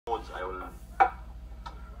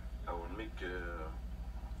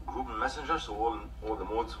messenger, so all the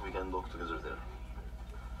modes we can talk together there.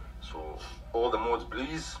 So all the modes,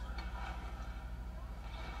 please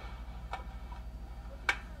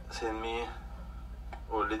send me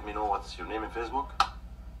or let me know what's your name in Facebook,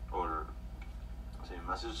 or send a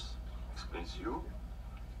message, explain to you,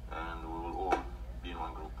 and we will all be in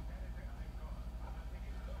one group.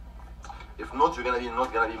 If not, you're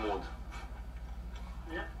not gonna be mode.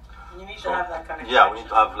 Yeah, you need to have that kind of connection. Yeah, we need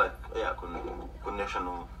to have like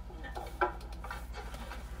connection.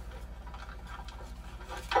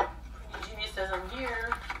 Genius says I'm here.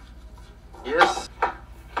 Yes.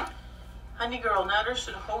 Honey girl, Nader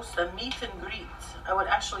should host a meet and greet. I would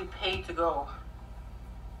actually pay to go.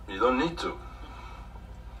 You don't need to.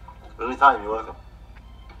 Anytime, you're welcome.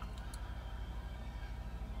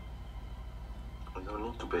 You don't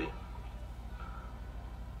need to pay.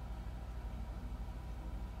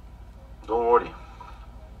 Don't worry.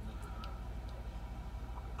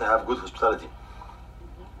 They have good hospitality.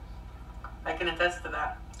 I can attest to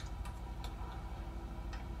that.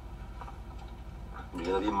 You're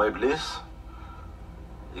gonna be in my place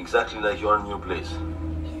exactly like you are in your place.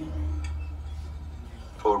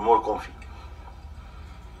 Or more comfy.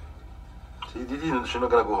 See, Didi, she's not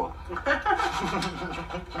gonna go home.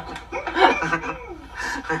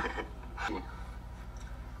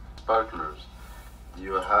 Sparklers, do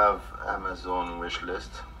you have Amazon wish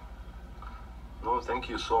list? No, thank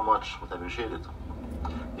you so much, but I appreciate it.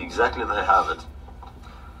 Exactly that I have it.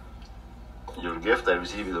 Your gift, I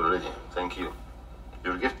received it already. Thank you.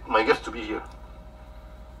 Your gift, my gift to be here.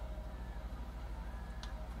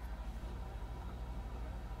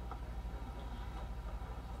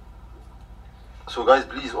 So guys,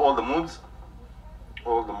 please, all the modes,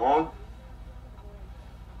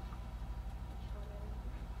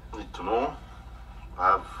 need to know,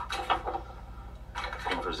 have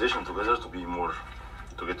conversation together to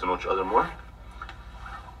get to know each other more,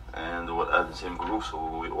 and we'll add the same group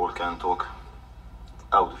so we all can talk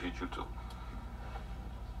out of YouTube too.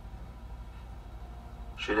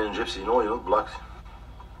 Shady and Gypsy, no, you're not blocked.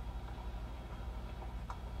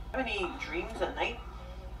 Have any dreams at night?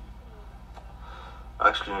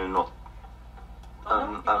 Actually, not.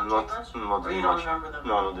 I'm not You dreaming don't much. remember them?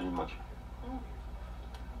 No, I don't dream much.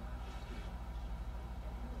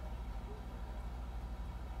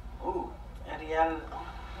 Ooh, Ariel,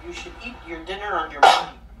 you should eat your dinner on your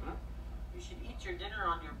body. You should eat your dinner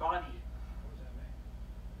on your body.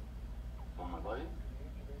 On my body?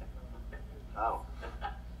 How?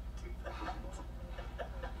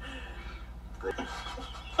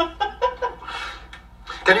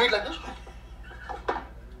 Can you eat like this?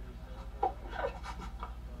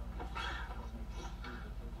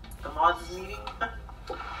 The mods meeting?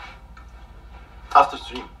 After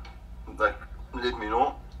stream, like, let me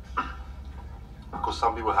know, because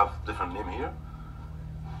some people have different name here.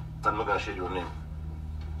 I'm not gonna share your name.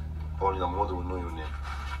 Only the model will know your name.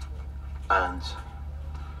 And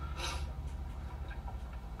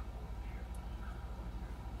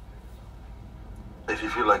if you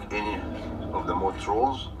feel like any of the mod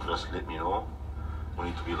trolls, just let me know. We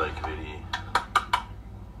need to be like very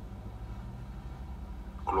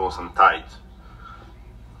close and tight.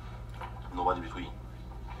 Nobody between.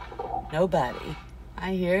 Nobody.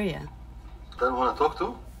 I hear you. Don't want to talk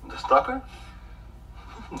to the stalker.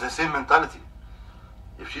 The same mentality.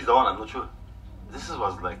 If she's the one, I'm not sure. This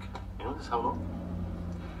was like, this how long?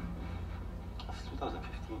 That's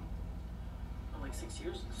 2015. Like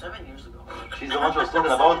 7 years ago. She's the one who was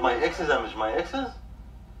talking about my exes and my exes?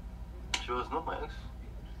 She was not my ex.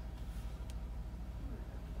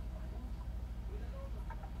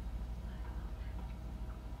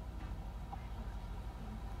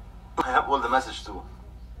 I have all the message too.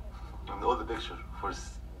 And all the picture for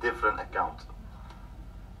different account.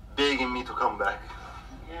 Begging me to come back.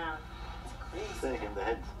 Yeah, it's crazy. Sick in the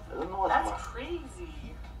head. I don't know what's That's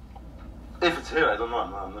crazy. If it's here, I don't know.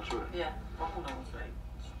 I'm not sure. Yeah, well, who knows, right?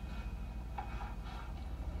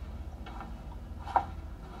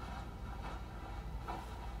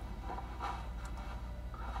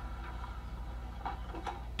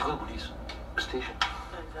 Go to police station.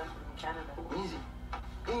 Exactly, in Canada.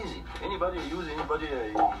 Easy. Anybody use anybody,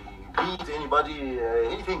 beat anybody,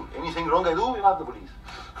 anything wrong I do, you have the police.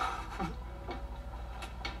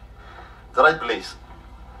 The right place.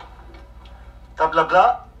 Blah blah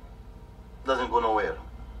blah doesn't go nowhere.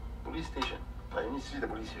 Police station. I need to see the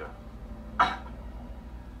police here.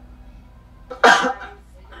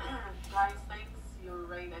 Guys, thanks. You're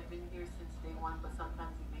right. I've been here since day one, but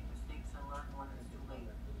sometimes you make mistakes and learn when it's too late.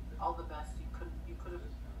 All the best. You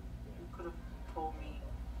could have told me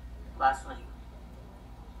last night.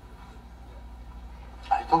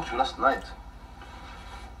 I talked to you last night.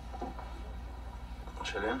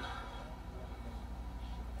 Shireen,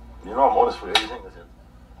 you know I'm honest for everything I said.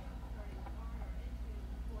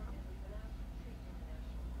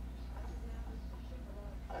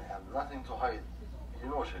 I have nothing to hide. You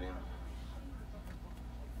know, Shireen.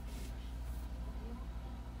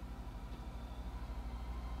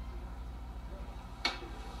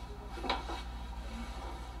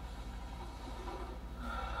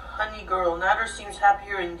 Honey girl, Nader seems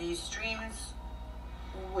happier in these streams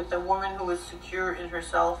with a woman who is secure in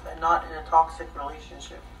herself and not in a toxic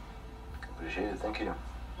relationship. Appreciate it, thank you.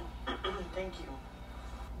 Thank you.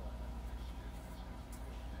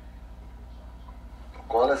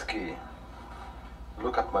 Kowalski,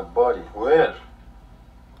 look at my body. Where?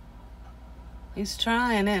 He's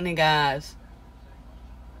trying, isn't he, guys?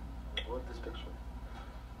 What this picture?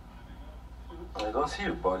 I don't see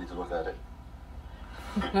your body to look at it.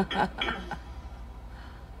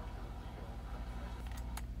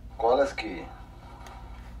 Kowalski,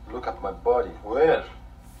 look at my body. Where?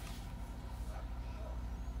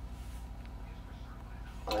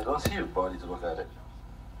 I don't see your body to look at it.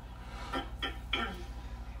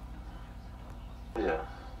 Yeah.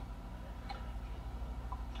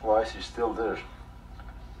 Why is she still there?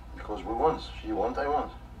 Because we won. She won, I won.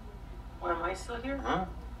 Why am I still here? Hmm?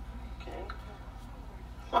 Okay.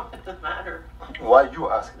 What does it matter? Why you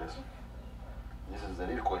ask this? This is the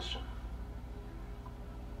real question.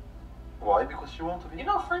 Why? Because you want to be. You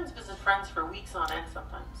know, friends visit friends for weeks on end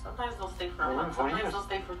sometimes. Sometimes they'll stay for a month. For Sometimes years. they'll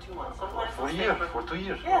stay for 2 months. Sometimes For a they'll year, stay for 2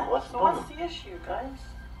 years. Yeah, What's the so problem? what's the issue, guys?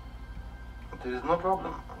 There is no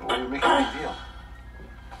problem. Why you make a big deal?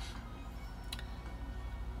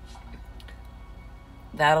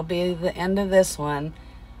 That'll be the end of this one.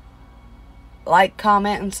 Like,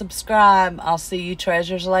 comment, and subscribe. I'll see you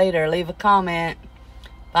treasures later. Leave a comment.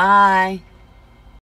 Bye.